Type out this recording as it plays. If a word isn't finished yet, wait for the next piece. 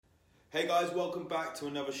Hey guys, welcome back to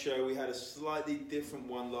another show. We had a slightly different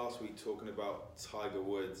one last week talking about Tiger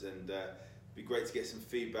Woods, and it'd be great to get some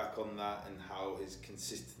feedback on that and how his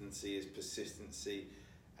consistency, his persistency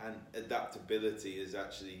and adaptability has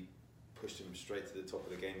actually pushed him straight to the top of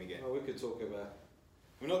the game again. Oh, we could talk about...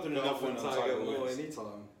 We're not doing another one on Tiger Woods.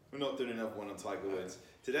 Anytime. We're not doing another one on Tiger Woods.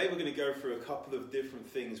 Today we're going to go through a couple of different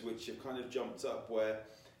things which have kind of jumped up, where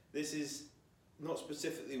this is not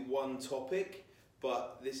specifically one topic,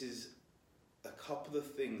 but this is a couple of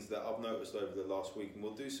things that I've noticed over the last week, and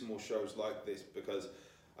we'll do some more shows like this because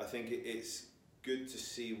I think it's good to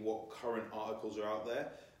see what current articles are out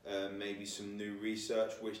there, maybe some new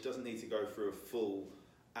research which doesn't need to go through a full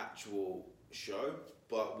actual show,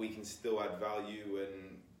 but we can still add value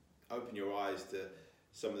and open your eyes to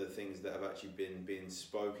some of the things that have actually been being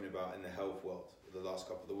spoken about in the health world the last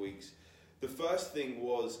couple of weeks. The first thing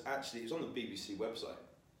was actually, it was on the BBC website,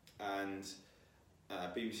 and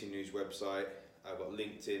BBC News website. I got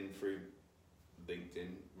LinkedIn through LinkedIn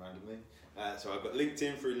randomly. So I got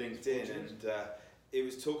LinkedIn through LinkedIn, and it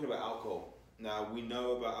was talking about alcohol. Now we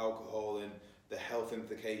know about alcohol and the health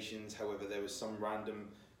implications. However, there was some random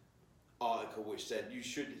article which said you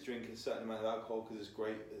should drink a certain amount of alcohol because it's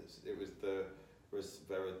great. It was the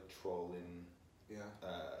resveratrol in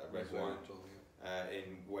red wine.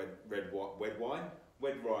 In red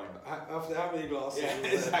wine. After how many glasses? Yeah,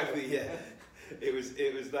 exactly. Yeah, it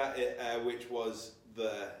was that which was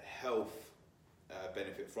the health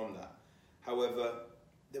benefit from that. However,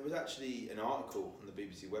 there was actually an article on the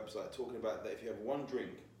BBC website talking about that if you have one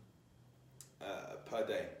drink per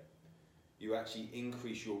day, you actually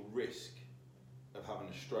increase your risk of having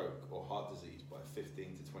a stroke or heart disease by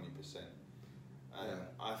 15 to 20%. And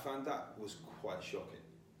I found that was quite shocking.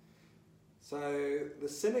 So the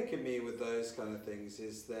cynic in me with those kind of things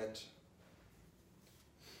is that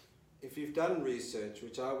if you've done research,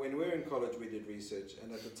 when we were in college we did research,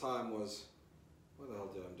 and at the time was, what the hell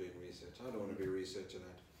do I doing research? I don't want to be a researcher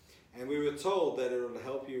that. And we were told that it will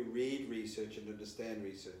help you read research and understand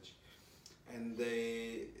research. And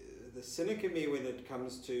the cynic in me when it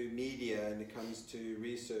comes to media and it comes to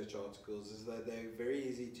research articles is that they're very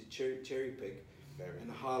easy to cherry pick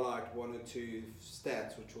and highlight one or two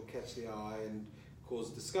stats which will catch the eye and cause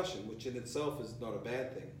discussion, which in itself is not a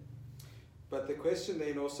bad thing. But the question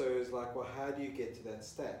then also is like, well, how do you get to that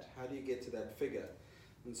stat? How do you get to that figure?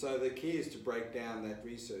 And so the key is to break down that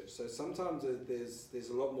research. So sometimes there's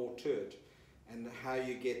a lot more to it, and how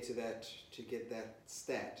you get to that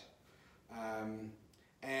stat.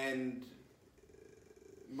 And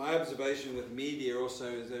my observation with media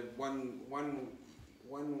also is that one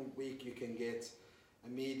week you can get a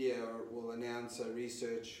media will announce a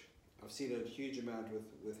research. I've seen it a huge amount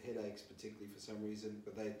with headaches, particularly for some reason,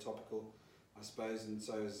 but they're topical, I suppose, and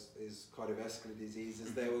so is cardiovascular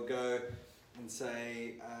diseases. They will go and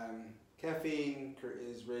say caffeine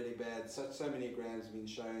is really bad. So many grams have been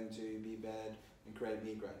shown to be bad and create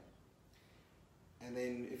migraine. And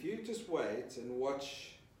then if you just wait and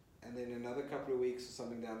watch, and then another couple of weeks or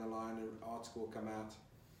something down the line, an article will come out.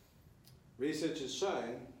 Research has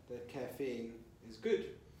shown that caffeine is good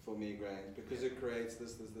for migraines because it creates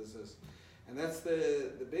this. And that's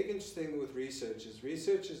the big interesting thing with research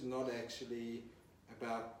is not actually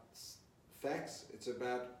about facts, it's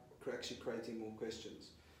about actually creating more questions.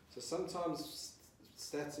 So sometimes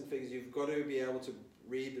stats and figures, you've got to be able to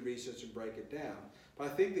read the research and break it down. But I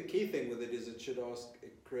think the key thing with it is it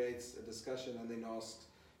creates a discussion and then asks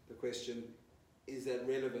the question, is that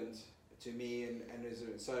relevant to me, and is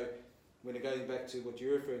it, so when it going back to what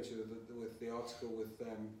you're referring to with the article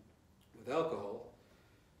with alcohol,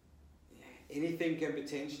 anything can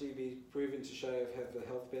potentially be proven to have a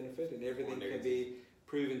health benefit, and everything can be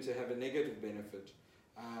proven to have a negative benefit.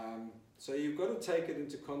 So you've got to take it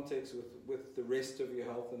into context with the rest of your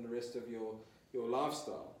health and the rest of your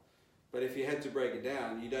lifestyle. But if you had to break it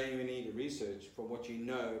down, you don't even need to research from what you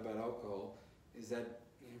know about alcohol, is that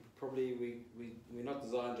probably we're not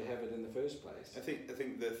designed to have it in the first place. I think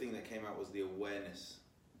the thing that came out was the awareness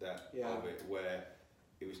of it, where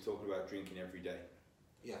it was talking about drinking every day.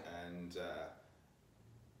 Yeah. And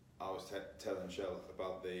I was telling Shell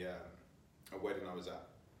about a wedding I was at,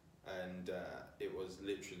 and it was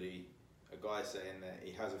literally a guy saying that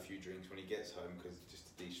he has a few drinks when he gets home because just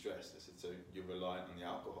to de-stress. I said, so you're reliant on the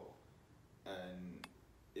alcohol, and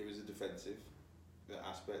it was a defensive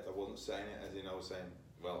aspect. I wasn't saying it as in I was saying,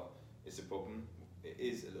 well, it's a problem. It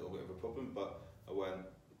is a little bit of a problem, but I weren't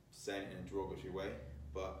saying it in a derogatory way.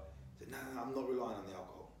 But I said, no, I'm not relying on the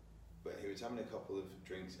alcohol. But he was having a couple of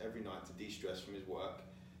drinks every night to de-stress from his work,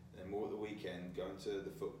 and then more at the weekend, going to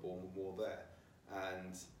the football, more there.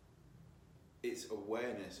 And it's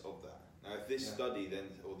awareness of that. Now, if this study then,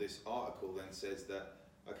 or this article then says that,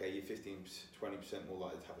 okay, you're 15-20% more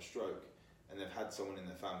likely to have a stroke, and they've had someone in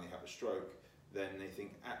their family have a stroke, then they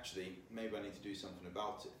think, actually, maybe I need to do something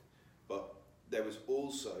about it. But there was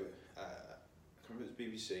also, I can't remember if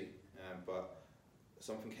it was BBC, but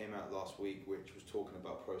something came out last week which was talking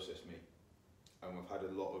about processed meat. And we've had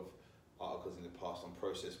a lot of articles in the past on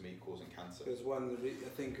processed meat causing cancer. There's one, I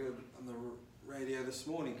think, on the radio this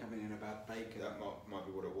morning coming in about bacon. That might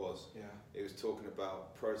be what it was. Yeah. It was talking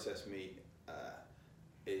about processed meat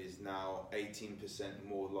is now 18%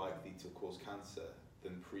 more likely to cause cancer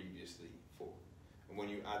than previously for. And when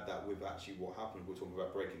you add that with actually what happened, we're talking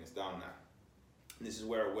about breaking this down now. And this is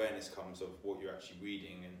where awareness comes of what you're actually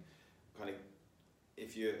reading, and kind of,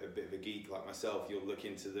 if you're a bit of a geek like myself, you'll look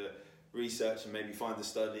into the research and maybe find the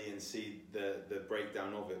study and see the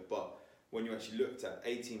breakdown of it. But when you actually looked at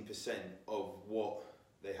 18% of what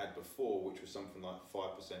they had before, which was something like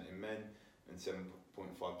 5% in men and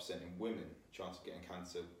 7.5% in women, chance of getting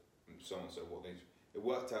cancer, and so on and so forth, it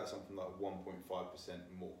worked out something like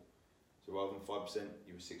 1.5% more. So rather than 5%,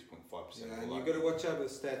 you were 6.5%. Yeah, and you've got to watch out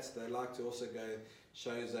with stats. They like to also go,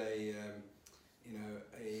 shows a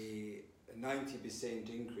 90%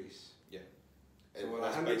 increase. Yeah. So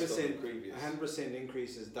 100%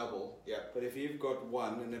 increase is double. Yeah. But if you've got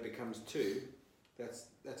 1 and it becomes 2, that's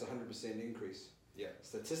a 100% increase. Yeah.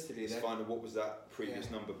 Statistically, it's fine. What was that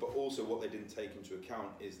previous number? But also, what they didn't take into account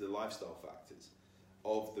is the lifestyle factors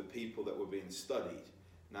of the people that were being studied.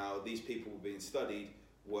 Now, these people were being studied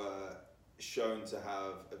were shown to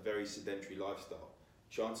have a very sedentary lifestyle.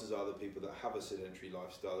 Chances are the people that have a sedentary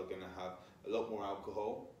lifestyle are going to have a lot more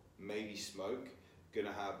alcohol, maybe smoke, going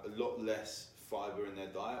to have a lot less fibre in their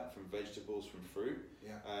diet from vegetables, from fruit,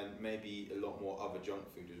 and maybe a lot more other junk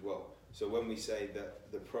food as well. So when we say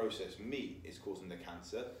that the processed meat is causing the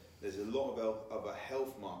cancer, there's a lot of other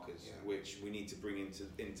health markers which we need to bring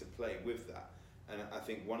into play with that. And I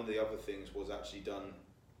think one of the other things was actually done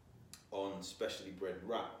on specially bred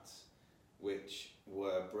rats, which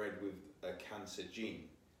were bred with a cancer gene,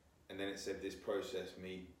 and then it said this processed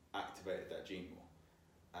meat activated that gene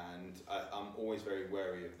more. And I'm always very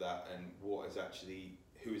wary of that, and who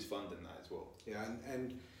is funding that as well. Yeah,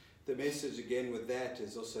 and the message again with that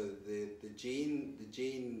is also the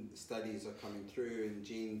gene studies are coming through, and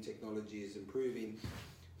gene technology is improving,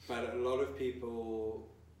 but a lot of people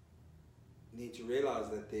need to realize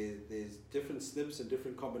that there's different SNPs and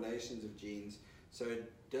different combinations of genes, so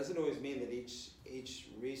it doesn't always mean that each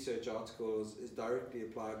research article is directly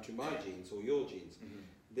applied to my genes or your genes.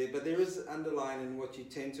 Mm-hmm. But there is underlying, and what you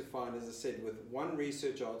tend to find, as I said, with one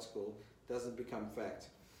research article doesn't become fact.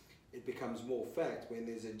 It becomes more fact when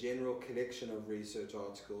there's a general collection of research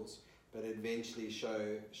articles, but it eventually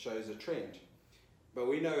shows a trend. But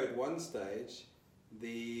we know at one stage,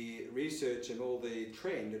 the research and all the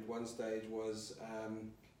trend at one stage was,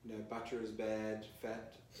 butter is bad,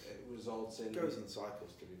 fat results in... It goes in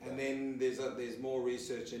cycles, to be fair. And then there's more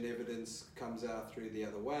research and evidence comes out through the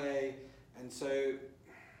other way, and so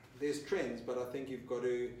there's trends, but I think you've got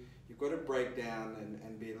to break down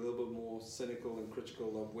and be a little bit more cynical and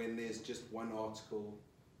critical of when there's just one article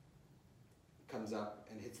comes up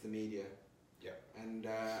and hits the media. Yeah. And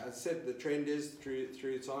as I said, the trend is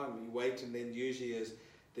through time. You wait, and then usually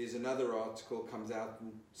there's another article comes out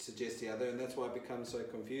and suggests the other, and that's why it becomes so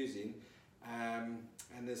confusing. And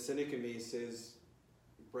the cynic in me says,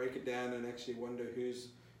 break it down and actually wonder who's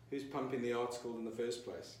pumping the article in the first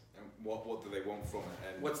place. And what do they want from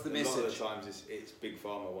it? And what's the message? message? A lot of the times it's big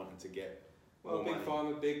pharma wanting to get more big money.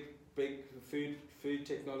 pharma, big food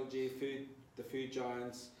technology, the food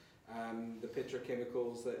giants, the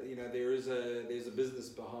petrochemicals. That there's a business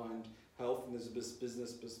behind health, and there's a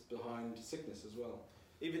business behind sickness as well.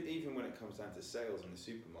 Even when it comes down to sales in the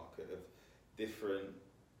supermarket of different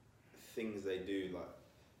things they do,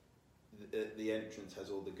 like the entrance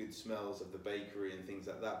has all the good smells of the bakery and things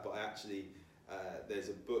like that, but actually there's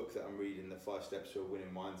a book that I'm reading, The 5 Steps to a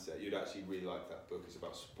Winning Mindset. You'd actually really like that book. It's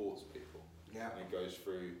about sports people. Yeah. And it goes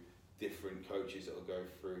through different coaches. It'll go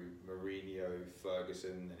through Mourinho,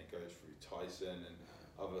 Ferguson, then it goes through Tyson and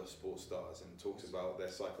other sports stars, and talks about their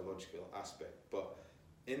psychological aspect. But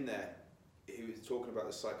in there, he was talking about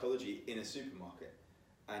the psychology in a supermarket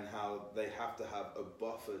and how they have to have a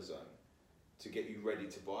buffer zone to get you ready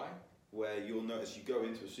to buy, where you'll notice you go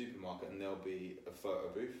into a supermarket and there'll be a photo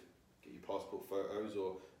booth, get your passport photos,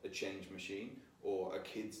 or a change machine, or a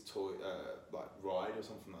kid's toy like ride or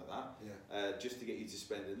something like that, just to get you to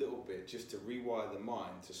spend a little bit, just to rewire the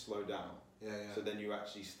mind to slow down. So then you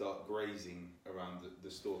actually start grazing around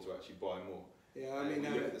the store to actually buy more. Yeah, I And mean,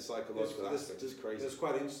 when you look at the psychological aspect, it's crazy. It's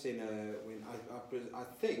quite interesting when I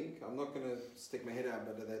think, I'm not going to stick my head out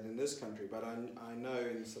about that in this country, but I know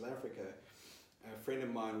in South Africa, a friend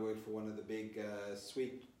of mine worked for one of the big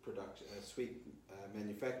sweet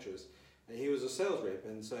manufacturers, and he was a sales rep,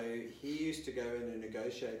 and so he used to go in and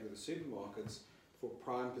negotiate with the supermarkets for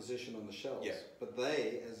prime position on the shelves. Yeah. But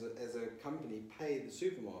they, as a company, pay the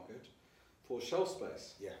supermarket for shelf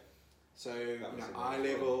space. Yeah. So eye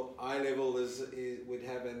level is would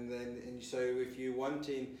have, and so if you're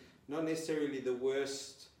wanting not necessarily the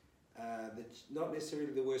worst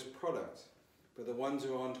product, but the ones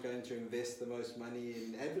who aren't going to invest the most money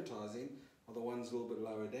in advertising are the ones a little bit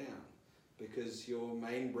lower down, because your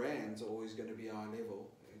main brands are always going to be eye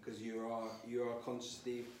level, because you are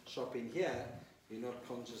consciously shopping here. You're not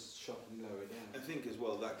conscious shopping lower down. I think as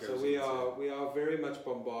well that goes. So we are very much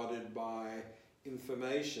bombarded by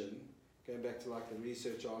information. Going back to like the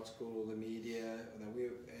research article or the media,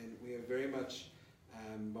 we are very much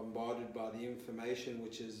bombarded by the information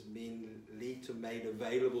which has been leaked or made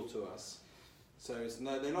available to us. So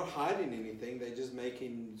they're not hiding anything. They're just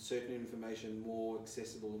making certain information more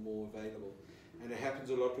accessible and more available. And it happens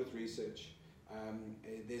a lot with research.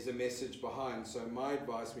 There's a message behind. So my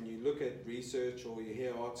advice, when you look at research or you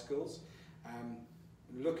hear articles,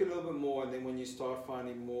 look a little bit more, and then when you start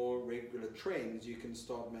finding more regular trends, you can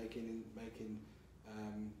start making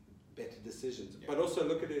better decisions. Yeah. But also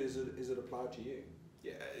look at it, is it applied to you?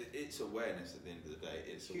 Yeah, it's awareness at the end of the day.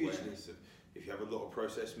 It's hugely. Awareness of, if you have a lot of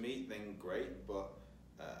processed meat, then great, but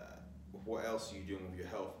what else are you doing with your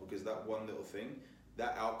health? Because that one little thing,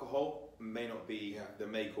 that alcohol may not be the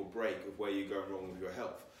make or break of where you're going wrong with your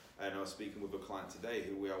health. And I was speaking with a client today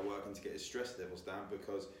who we are working to get his stress levels down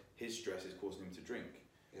because his stress is causing him to drink.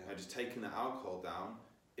 Yeah. And just taking the alcohol down,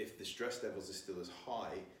 if the stress levels are still as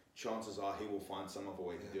high, chances are he will find some other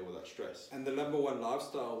way to deal with that stress. And the number one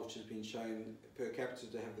lifestyle which has been shown per capita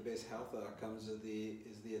to have the best health outcomes is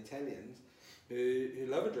the Italians who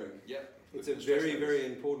love a drink. Yeah, it's a very, very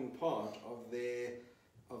important part of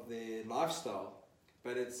their lifestyle.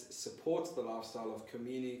 But it supports the lifestyle of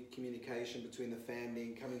communication between the family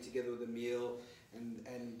and coming together with a meal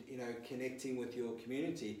and connecting with your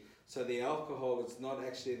community. So the alcohol, it's not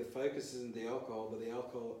actually, the focus isn't the alcohol, but the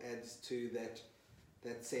alcohol adds to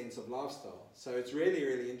that sense of lifestyle. So it's really,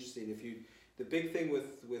 really interesting. The big thing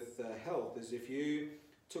with health is if you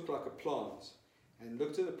took like a plant and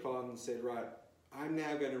looked at the plant and said, right, I'm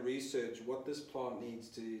now going to research what this plant needs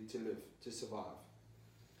to live, to survive.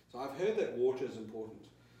 So I've heard that water is important.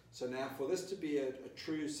 So now for this to be a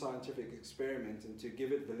true scientific experiment and to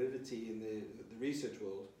give it validity in the research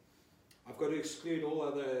world, I've got to exclude all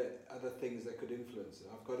other things that could influence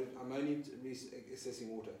it. I'm only assessing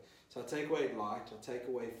water. So I take away light, I take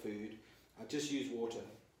away food, I just use water.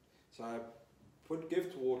 So I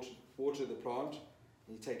give water to the plant,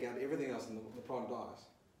 and you take out everything else and the plant dies.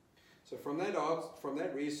 So from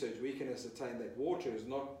that research, we can ascertain that water is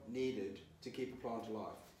not needed to keep a plant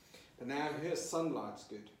alive. But now here sunlight's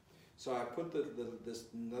good. So I put this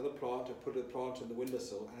another plant, I put a plant in the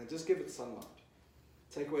windowsill, and I just give it sunlight.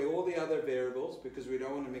 Take away all the other variables because we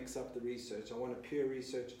don't want to mix up the research. I want a pure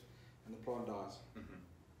research, and the plant dies. Mm-hmm.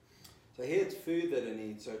 So here it's food that it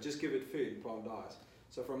needs, so just give it food and plant dies.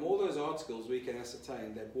 So from all those articles we can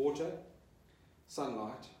ascertain that water,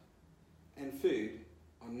 sunlight and food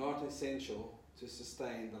are not essential to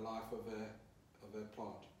sustain the life of a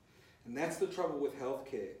plant. And that's the trouble with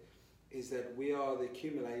healthcare, is that we are the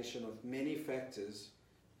accumulation of many factors,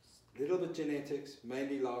 a little bit genetics,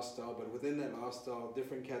 mainly lifestyle, but within that lifestyle,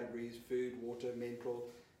 different categories, food, water, mental,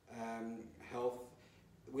 health.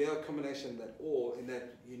 We are a combination of that all in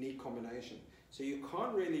that unique combination. So you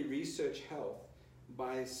can't really research health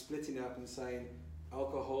by splitting up and saying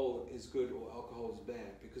alcohol is good or alcohol is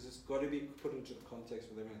bad, because it's got to be put into the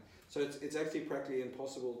context of everything. So it's actually practically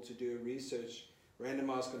impossible to do a research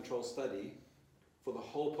randomized control study for the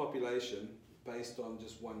whole population based on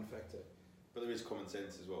just one factor. But there is common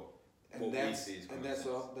sense as well. And that's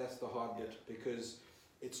the hard bit, because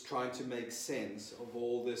it's trying to make sense of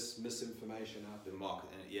all this misinformation out there. The market,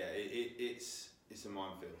 it's a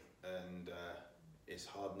minefield, and it's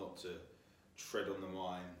hard not to tread on the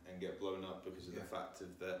mine and get blown up because of the fact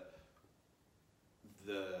of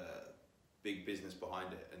the big business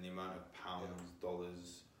behind it and the amount of pounds,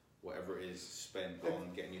 dollars, whatever it is spent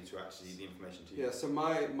on getting you to actually the information to you. Yeah, so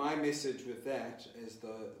my message with that is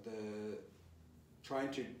the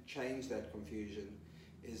trying to change that confusion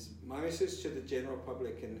is my message to the general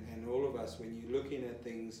public and all of us. When you're looking at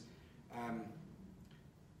things,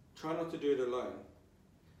 try not to do it alone.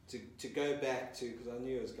 To go back to, because I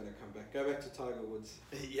knew it was going to come back, go back to Tiger Woods.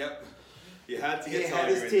 Yep. You had to he get had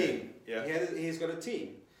Tiger his in team. there. Yeah. He's got a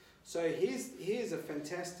team. So he's a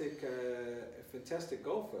fantastic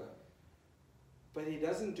golfer, but he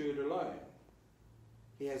doesn't do it alone.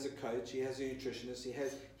 He has a coach, he has a nutritionist,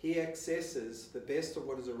 he accesses the best of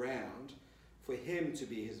what is around for him to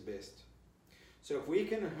be his best. So if we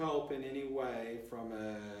can help in any way from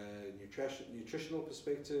a nutritional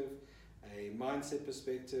perspective, a mindset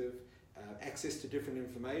perspective, access to different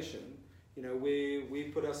information, you know,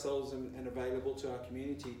 we put ourselves and available to our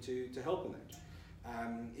community to help in that.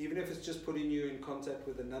 Even if it's just putting you in contact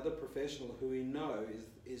with another professional who we know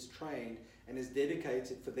is trained and is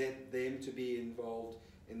dedicated for them to be involved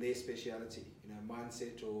in their speciality, you know,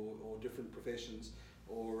 mindset or different professions,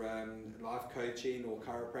 or life coaching or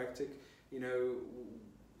chiropractic, you know,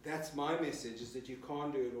 that's my message, is that you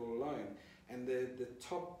can't do it all alone. And the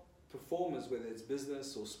top performers, whether it's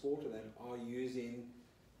business or sport or that, are using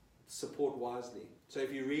support wisely. So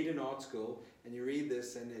if you read an article and you read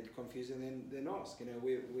this and it's confusing, then ask. You know,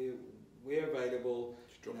 we're available.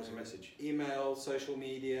 Just drop us a message. Email, social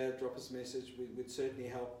media, drop us a message. We'd certainly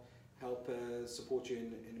help support you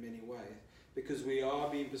in many ways, because we are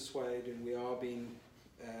being persuaded and we are being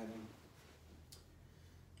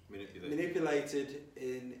manipulated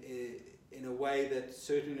in a way that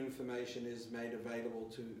certain information is made available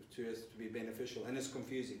to us to be beneficial, and it's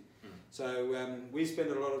confusing. So we spend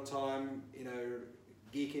a lot of time, you know,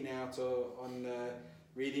 geeking out on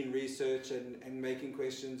reading research and making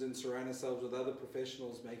questions, and surround ourselves with other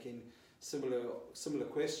professionals making similar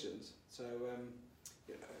questions. So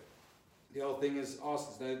you know, the old thing is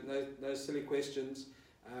ask. No silly questions.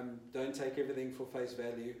 Don't take everything for face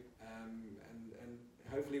value. And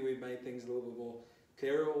hopefully we've made things a little bit more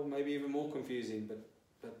clearer, or maybe even more confusing.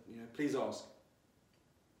 But you know, please ask.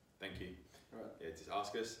 Thank you. All right. Yeah, just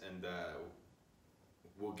ask us, and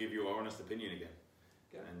we'll give you our honest opinion again.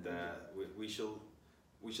 Okay. And we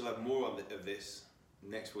shall have more of this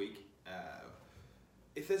next week.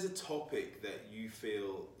 If there's a topic that you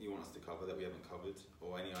feel you want us to cover that we haven't covered,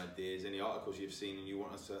 or any ideas, any articles you've seen and you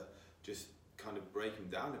want us to just kind of break them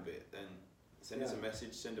down a bit, then send us a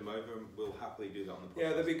message, send them over, and we'll happily do that on the podcast. Yeah,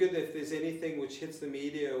 that'd be good if there's anything which hits the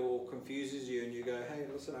media or confuses you and you go, hey,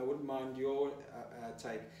 listen, I wouldn't mind your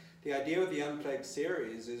take. The idea of the Unplugged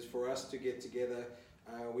series is for us to get together.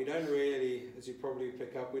 We don't really, as you probably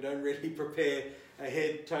pick up, we don't really prepare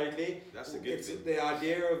ahead totally. That's the good thing. The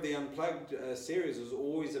idea of the Unplugged series was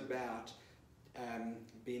always about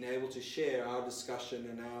being able to share our discussion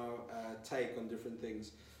and our take on different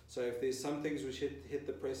things. So if there's some things which hit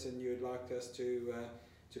the press and you'd like us to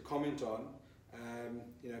comment on,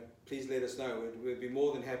 you know, please let us know. We'd be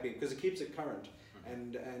more than happy, because it keeps it current.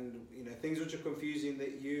 And you know, things which are confusing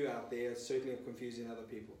that you out there certainly are confusing other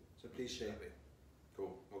people. So please share.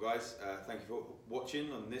 Cool. Well, guys, thank you for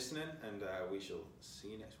watching and listening, and we shall see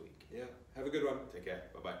you next week. Yeah. Have a good one. Take care.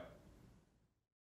 Bye bye.